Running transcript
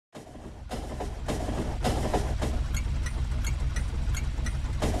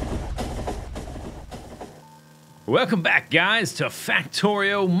Welcome back, guys, to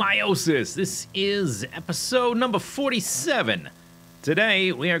Factorio Meiosis. This is episode number 47.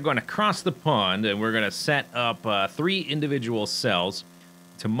 Today, we are going to cross the pond, and we're going to set up 3 individual cells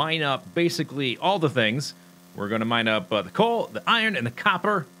to mine up basically all the things. We're going to mine up the coal, the iron, and the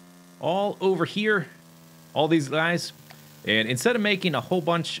copper, all over here, all these guys. And instead of making a whole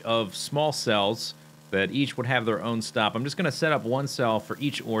bunch of small cells that each would have their own stop, I'm just going to set up one cell for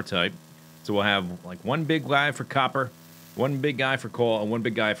each ore type. So we'll have like one big guy for copper, one big guy for coal, and one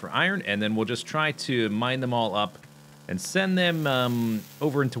big guy for iron, and then we'll just try to mine them all up and send them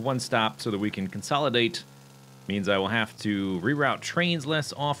over into one stop so that we can consolidate. Means I will have to reroute trains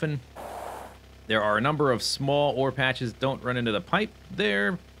less often. There are a number of small ore patches. Don't run into the pipe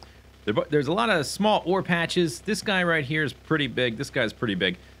there. There's a lot of small ore patches. This guy right here is pretty big. This guy's pretty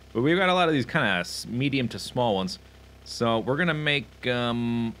big. But we've got a lot of these kind of medium to small ones. So we're going to make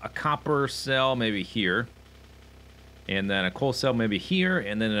a copper cell maybe here. And then a coal cell maybe here.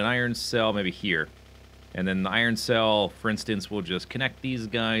 And then an iron cell maybe here. And then the iron cell, for instance, will just connect these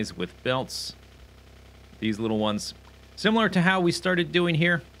guys with belts. These little ones. Similar to how we started doing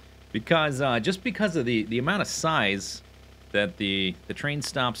here. Because just because of the amount of size that the train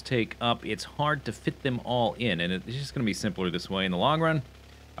stops take up, it's hard to fit them all in. And it's just going to be simpler this way in the long run.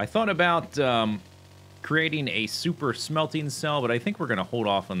 I thought about creating a super smelting cell, but I think we're going to hold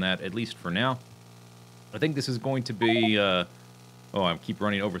off on that, at least for now. I think this is going to be... oh, I keep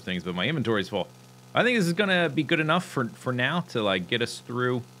running over things, but my inventory's full. I think this is going to be good enough for now to, like, get us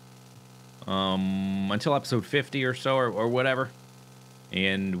through until episode 50 or so, or whatever.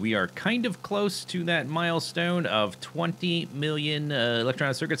 And we are kind of close to that milestone of 20 million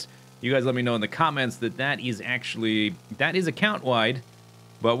electronic circuits. You guys let me know in the comments that is actually... that is account-wide,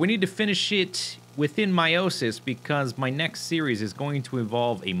 but we need to finish it within Meiosis because my next series is going to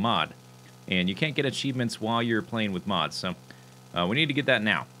involve a mod. And you can't get achievements while you're playing with mods, so we need to get that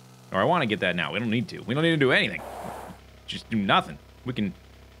now. Or I want to get that now. We don't need to. We don't need to do anything. Just do nothing. We can...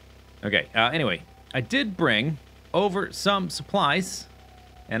 Okay, anyway. I did bring over some supplies,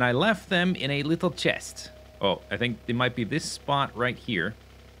 and I left them in a little chest. Oh, I think it might be this spot right here.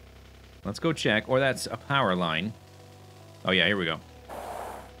 Let's go check. Or that's a power line. Oh, yeah, here we go.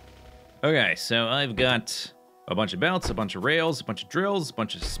 Okay, so I've got a bunch of belts, a bunch of rails, a bunch of drills, a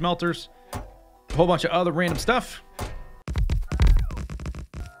bunch of smelters, a whole bunch of other random stuff.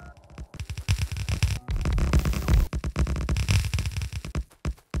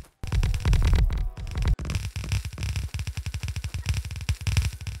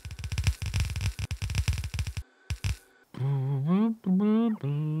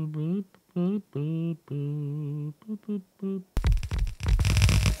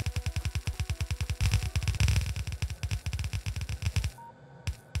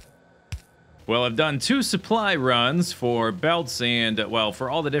 Well, I've done 2 supply runs for belts and, well, for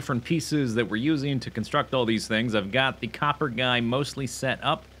all the different pieces that we're using to construct all these things. I've got the copper guy mostly set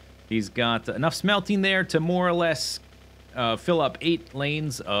up. He's got enough smelting there to more or less fill up 8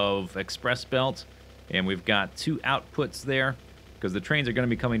 lanes of express belt. And we've got 2 outputs there because the trains are going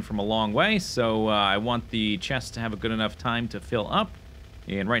to be coming from a long way. So I want the chest to have a good enough time to fill up.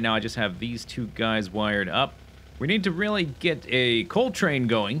 And right now I just have these 2 guys wired up. We need to really get a coal train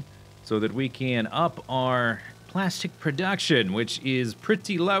going so that we can up our plastic production, which is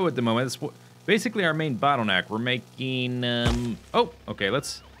pretty low at the moment. It's basically our main bottleneck. We're making... oh, okay,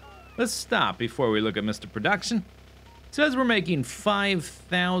 let's stop before we look at Mr. Production. It says we're making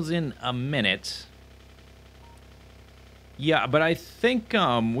 5,000 a minute. Yeah, but I think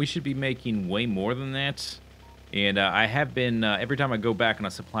we should be making way more than that. And I have been... every time I go back on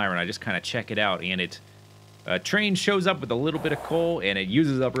a supply run, I just kind of check it out, and it... a train shows up with a little bit of coal, and it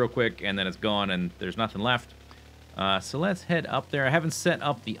uses up real quick, and then it's gone, and there's nothing left. So let's head up there. I haven't set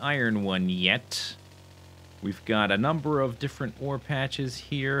up the iron one yet. We've got a number of different ore patches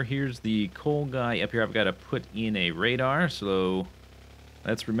here. Here's the coal guy up here. I've got to put in a radar, so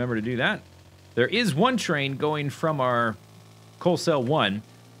let's remember to do that. There is one train going from our coal cell 1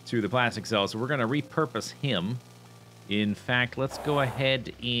 to the plastic cell, so we're going to repurpose him. In fact, let's go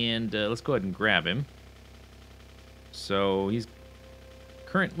ahead and grab him. So he's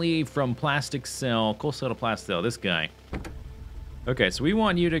currently from plastic cell, coal cell to plastic cell, this guy. Okay, so we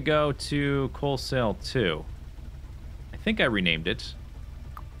want you to go to coal cell 2. I think I renamed it.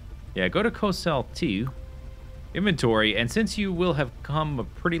 Yeah, go to coal cell 2. Inventory, and since you will have come a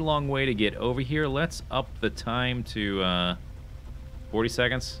pretty long way to get over here, let's up the time to 40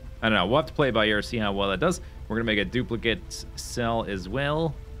 seconds. I don't know, we'll have to play it by ear, see how well that does. We're gonna make a duplicate cell as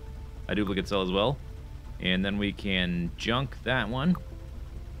well. And then we can junk that one.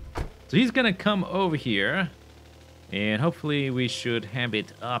 So he's going to come over here. And hopefully we should have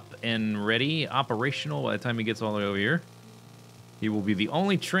it up and ready, operational by the time he gets all the way over here. He will be the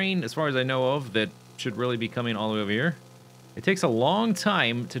only train, as far as I know of, that should really be coming all the way over here. It takes a long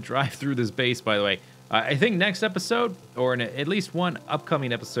time to drive through this base, by the way. I think next episode, or in at least one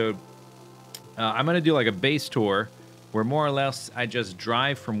upcoming episode, I'm going to do like a base tour where more or less I just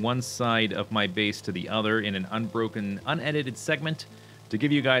drive from one side of my base to the other in an unbroken, unedited segment to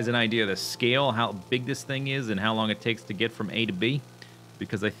give you guys an idea of the scale, how big this thing is, and how long it takes to get from A to B.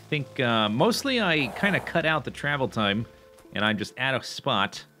 Because I think mostly I kind of cut out the travel time and I just add a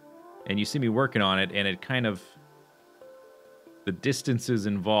spot and you see me working on it and it kind of, the distances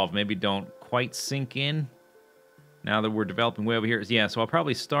involved maybe don't quite sink in now that we're developing way over here. Yeah, so I'll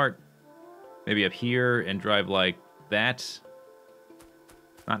probably start maybe up here and drive like that.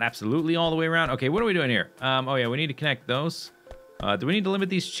 Not absolutely all the way around. Okay, what are we doing here? Oh yeah, we need to connect those. Do we need to limit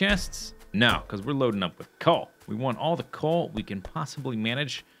these chests? No, because we're loading up with coal. We want all the coal we can possibly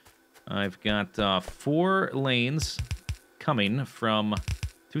manage. I've got 4 lanes coming from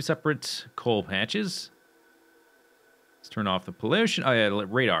 2 separate coal patches. Let's turn off the pollution. Oh, yeah,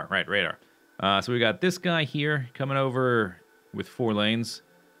 radar. Right, radar. So we got this guy here coming over with 4 lanes.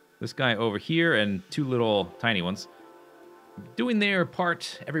 This guy over here and 2 little tiny ones. Doing their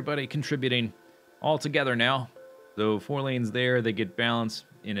part, everybody contributing all together now. So 4 lanes there, they get balanced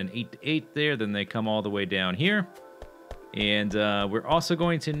in an 8-to-8 there, then they come all the way down here. And we're also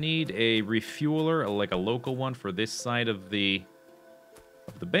going to need a refueler, like a local one for this side of the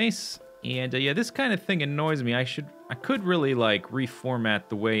base. And yeah, this kind of thing annoys me. I could really like reformat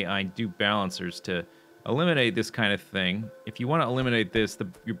the way I do balancers to eliminate this kind of thing. If you want to eliminate this,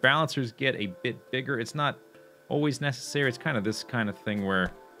 your balancers get a bit bigger. It's not always necessary. It's kind of this kind of thing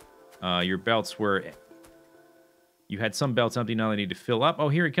where your belts were... You had some belts empty, now they need to fill up. Oh,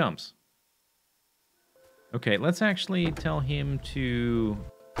 here he comes. Okay, let's actually tell him to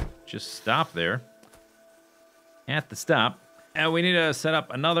just stop there. At the stop. And we need to set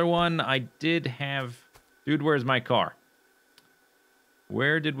up another one. I did have... Dude, where's my car?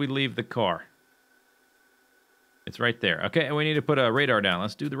 Where did we leave the car? It's right there. Okay, and we need to put a radar down.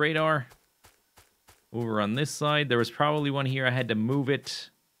 Let's do the radar. Over on this side. There was probably one here. I had to move it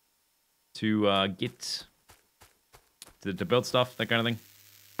to get... to build stuff, that kind of thing.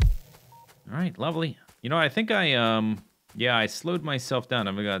 All right, lovely. You know, I think I slowed myself down.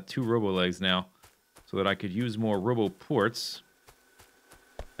 I've got 2 robo legs now so that I could use more robo ports.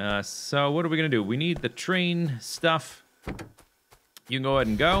 So what are we going to do? We need the train stuff. You can go ahead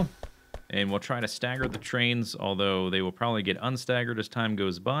and go. And we'll try to stagger the trains, although they will probably get unstaggered as time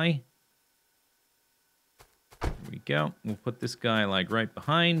goes by. There we go. We'll put this guy, like, right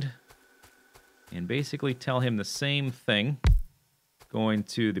behind. And basically tell him the same thing. Going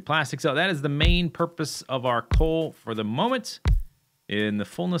to the plastic cell. That is the main purpose of our coal for the moment. In the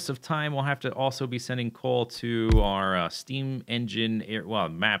fullness of time, we'll have to also be sending coal to our steam engine...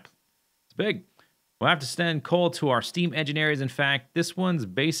 map. It's big. We'll have to send coal to our steam engine areas. In fact, this one's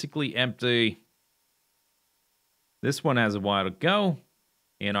basically empty. This one has a while to go.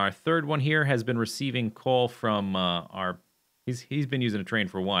 And our third one here has been receiving coal from our... He's been using a train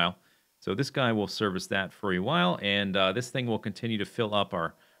for a while. So this guy will service that for a while, and this thing will continue to fill up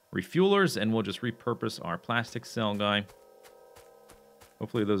our refuelers, and we'll just repurpose our plastic cell guy.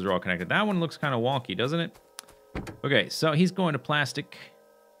 Hopefully those are all connected. That one looks kind of wonky, doesn't it? Okay, so he's going to plastic.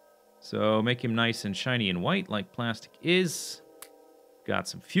 So make him nice and shiny and white like plastic is. Got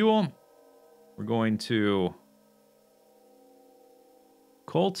some fuel. We're going to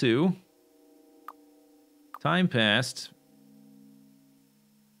coal 2. Time passed.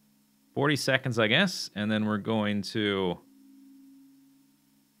 40 seconds, I guess. And then we're going to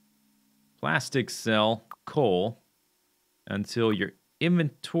plastic cell coal until your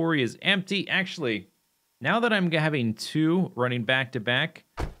inventory is empty. Actually, now that I'm having 2 running back to back,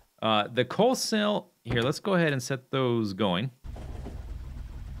 the coal cell... Here, let's go ahead and set those going.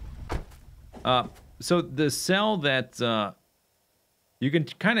 So the cell that... you can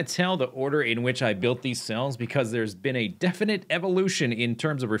kind of tell the order in which I built these cells because there's been a definite evolution in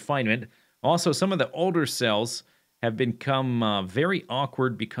terms of refinement. Also, some of the older cells have become very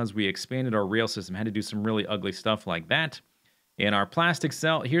awkward because we expanded our rail system, had to do some really ugly stuff like that. And our plastic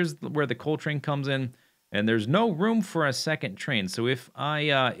cell, here's where the coal train comes in, and there's no room for a second train. So if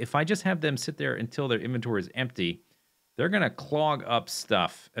I just have them sit there until their inventory is empty, they're going to clog up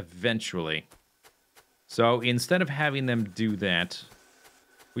stuff eventually. So instead of having them do that...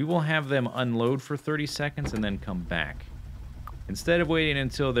 we will have them unload for 30 seconds and then come back. Instead of waiting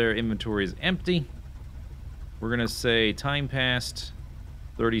until their inventory is empty, we're going to say time passed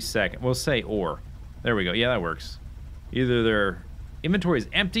 30 seconds. We'll say or. There we go. Yeah, that works. Either their inventory is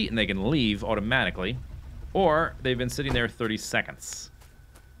empty and they can leave automatically, or they've been sitting there 30 seconds.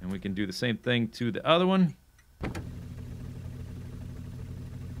 And we can do the same thing to the other one.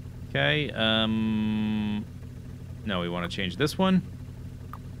 Okay, no, we want to change this one.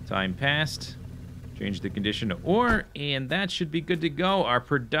 Time passed. Change the condition to ore, and that should be good to go. Our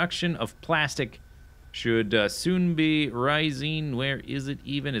production of plastic should soon be rising. Where is it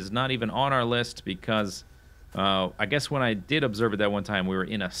even? It's not even on our list because I guess when I did observe it that one time, we were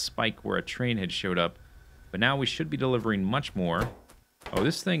in a spike where a train had showed up. But now we should be delivering much more. Oh,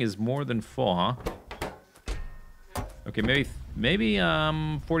 this thing is more than full, huh? Okay, maybe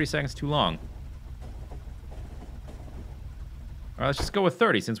 40 seconds too long. All right, let's just go with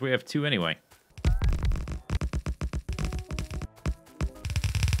 30 since we have 2 anyway.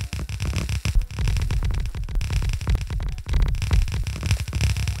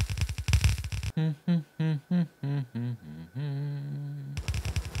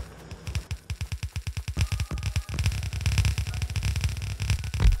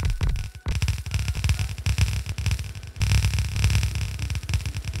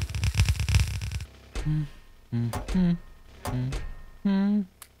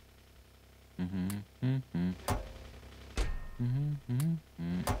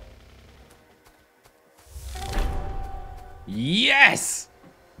 Yes!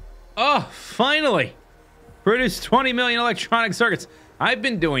 Oh, finally! Produced 20 million electronic circuits. I've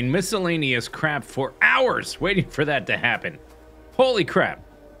been doing miscellaneous crap for hours waiting for that to happen. Holy crap.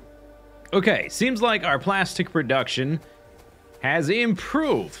 Okay, seems like our plastic production has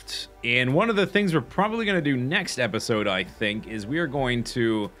improved. And one of the things we're probably going to do next episode, I think, is we are going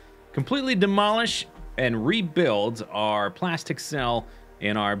to completely demolish and rebuild our plastic cell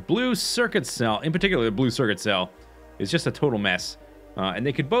and our blue circuit cell. In particular, the blue circuit cell is just a total mess. And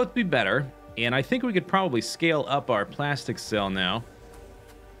they could both be better. And I think we could probably scale up our plastic cell now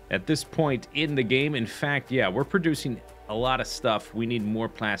at this point in the game. In fact, yeah, we're producing a lot of stuff. We need more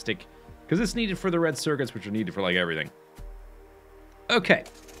plastic because it's needed for the red circuits, which are needed for like everything. Okay,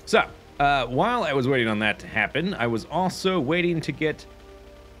 so while I was waiting on that to happen, I was also waiting to get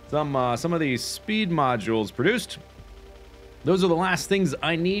some of these speed modules produced. Those are the last things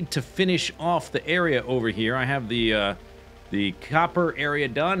I need to finish off the area over here. I have the copper area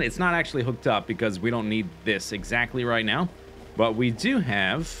done. It's not actually hooked up because we don't need this exactly right now. But we do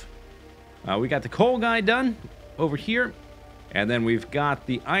have... we got the coal guy done over here. And then we've got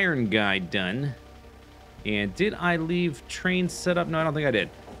the iron guy done. And did I leave trains set up? No, I don't think I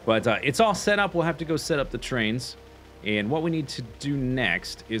did. But it's all set up. We'll have to go set up the trains. And what we need to do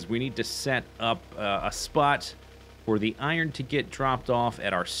next is we need to set up a spot for the iron to get dropped off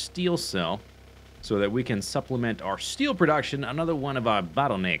at our steel cell so that we can supplement our steel production, another one of our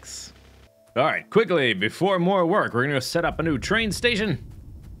bottlenecks. All right, quickly, before more work, we're going to set up a new train station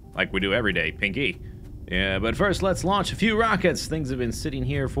like we do every day, Pinky. Yeah, but first, let's launch a few rockets. Things have been sitting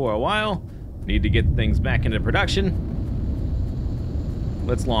here for a while. Need to get things back into production.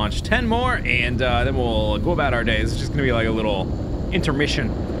 Let's launch 10 more, and then we'll go about our day. This is just going to be like a little intermission.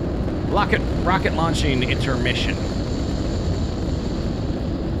 Rocket launching intermission.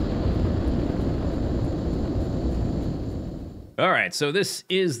 All right, so this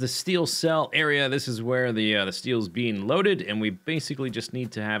is the steel cell area. This is where the steel's being loaded, and we basically just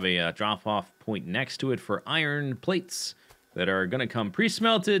need to have a drop-off point next to it for iron plates that are going to come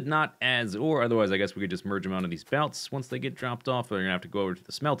pre-smelted, not as ore. Otherwise, I guess we could just merge them onto these belts once they get dropped off. They're going to have to go over to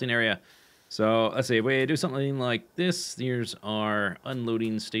the smelting area. So let's see, if we do something like this, here's our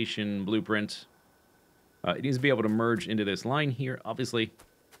unloading station blueprint. It needs to be able to merge into this line here, obviously.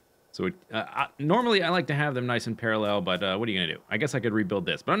 So normally I like to have them nice and parallel, but what are you going to do? I guess I could rebuild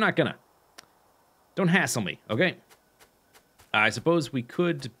this, but I'm not going to. Don't hassle me, okay? I suppose we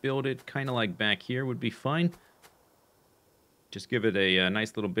could build it kind of like back here would be fine. Just give it a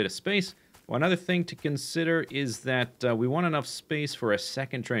nice little bit of space. Well, another thing to consider is that we want enough space for a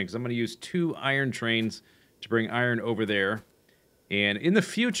second train, because I'm going to use 2 iron trains to bring iron over there. And in the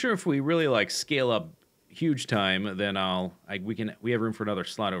future, if we really like scale up huge time, then we have room for another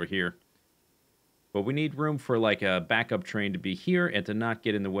slot over here. But we need room for like a backup train to be here and to not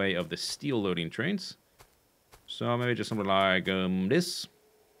get in the way of the steel loading trains. So maybe just something like this.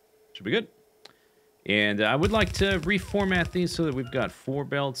 Should be good. And I would like to reformat these so that we've got 4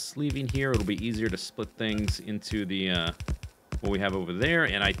 belts leaving here. It'll be easier to split things into the what we have over there.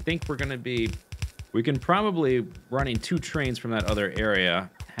 And I think we're going to be... We can probably, running 2 trains from that other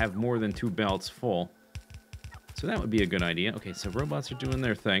area, have more than 2 belts full. So that would be a good idea. Okay, so robots are doing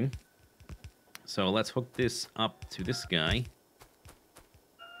their thing. So let's hook this up to this guy.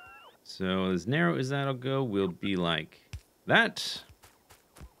 So as narrow as that'll go will be like that.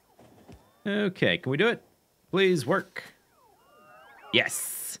 Okay, can we do it? Please work.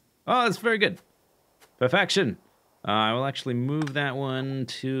 Yes. Oh, that's very good. Perfection. I will actually move that one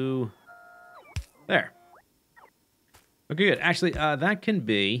to there. Okay, good. Actually, that can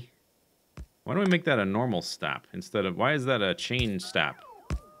be... Why don't we make that a normal stop instead of... Why is that a chain stop?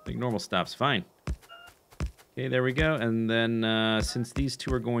 I think normal stop's fine. Okay, there we go. And then since these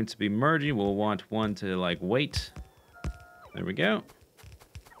two are going to be merging, we'll want one to, like, wait. There we go.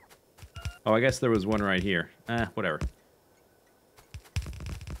 Oh, I guess there was one right here. Whatever.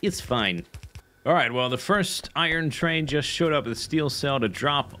 It's fine. All right, well, the first iron train just showed up at the steel cell to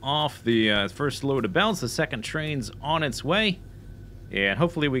drop off the first load of belts. The second train's on its way. And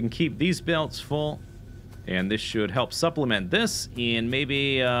hopefully we can keep these belts full. And this should help supplement this and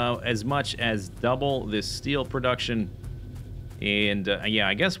maybe as much as double this steel production. And yeah,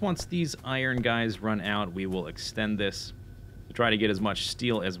 I guess once these iron guys run out, we will extend this to try to get as much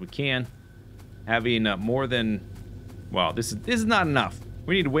steel as we can. Having more than... Well, this is not enough.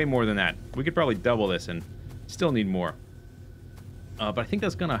 We need way more than that. We could probably double this and still need more. But I think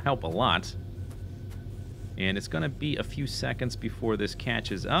that's going to help a lot. And it's going to be a few seconds before this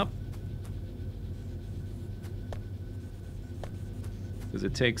catches up. Because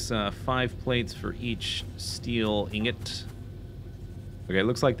it takes 5 plates for each steel ingot. Okay, it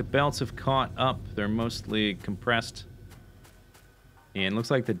looks like the belts have caught up. They're mostly compressed. And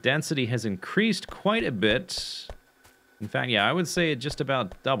looks like the density has increased quite a bit. In fact, yeah, I would say it just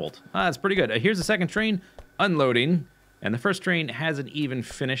about doubled. That's pretty good. Here's the second train unloading. And the first train hasn't even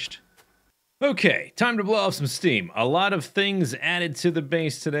finished. Okay, time to blow off some steam. A lot of things added to the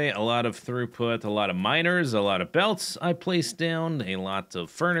base today. A lot of throughput, a lot of miners, a lot of belts I placed down, a lot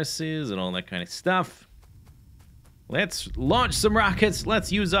of furnaces and all that kind of stuff. Let's launch some rockets.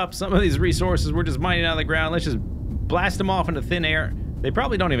 Let's use up some of these resources we're just mining out of the ground. Let's just blast them off into thin air. They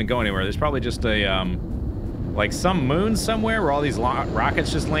probably don't even go anywhere. There's probably just a, like some moon somewhere where all these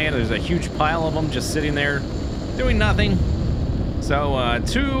rockets just land. There's a huge pile of them just sitting there doing nothing. So,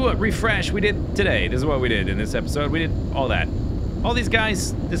 to refresh, we did today. This is what we did in this episode. We did all that. All these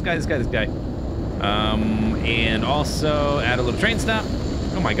guys. This guy, this guy, this guy. And also add a little train stop.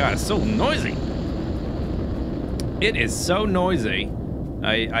 Oh my god, it's so noisy. It is so noisy.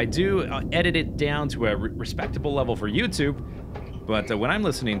 I do edit it down to a respectable level for YouTube. But when I'm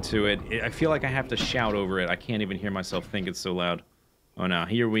listening to it, I feel like I have to shout over it. I can't even hear myself think it's so loud. Oh no,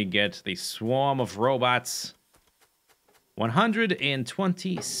 here we get the swarm of robots.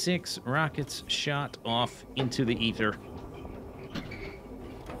 126 rockets shot off into the ether.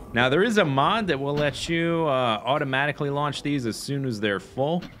 Now, there is a mod that will let you automatically launch these as soon as they're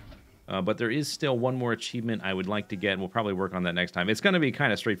full. But there is still one more achievement I would like to get. We'll probably work on that next time. It's going to be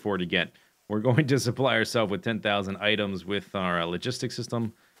kind of straightforward to get. We're going to supply ourselves with 10,000 items with our logistics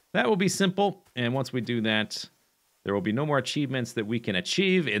system. That will be simple. And once we do that, there will be no more achievements that we can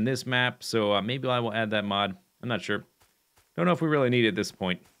achieve in this map. So maybe I will add that mod. I'm not sure. Don't know if we really need it at this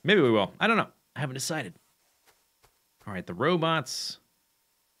point. Maybe we will. I don't know. I haven't decided. All right, the robots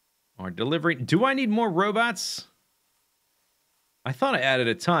are delivering. Do I need more robots? I thought I added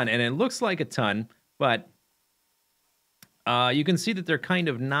a ton, and it looks like a ton, but you can see that they're kind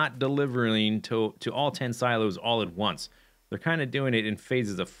of not delivering to all 10 silos all at once. They're kind of doing it in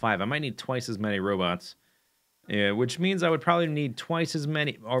phases of 5. I might need twice as many robots, which means I would probably need twice as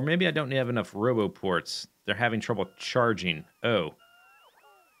many, or maybe I don't have enough roboports. They're having trouble charging. Oh.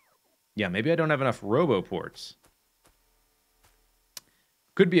 Yeah, maybe I don't have enough roboports.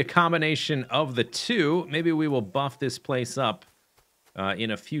 Could be a combination of the two. Maybe we will buff this place up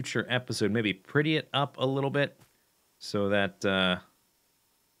in a future episode. Maybe pretty it up a little bit so that what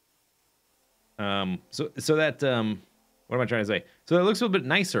am I trying to say? So that looks a little bit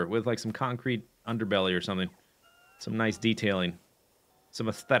nicer with like some concrete underbelly or something. Some nice detailing. Some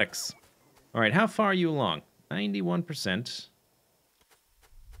aesthetics. All right, how far are you along? 91%.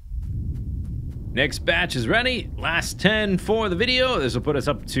 Next batch is ready. Last 10 for the video. This will put us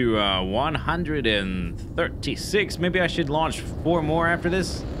up to 136. Maybe I should launch 4 more after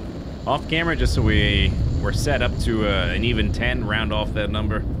this off camera just so we're set up to an even 10, round off that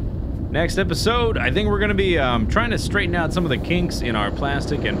number. Next episode, I think we're going to be trying to straighten out some of the kinks in our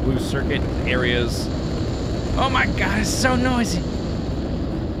plastic and blue circuit areas. Oh my god, it's so noisy.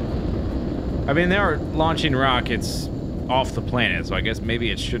 I mean, they are launching rockets off the planet, so I guess maybe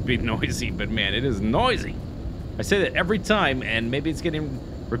it should be noisy, but man, it is noisy. I say that every time, and maybe it's getting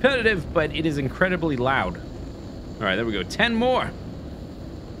repetitive, but it is incredibly loud. All right, there we go. 10 more.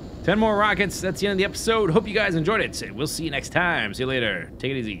 10 more rockets. That's the end of the episode. Hope you guys enjoyed it. We'll see you next time. See you later.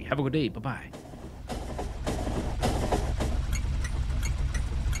 Take it easy. Have a good day. Bye-bye.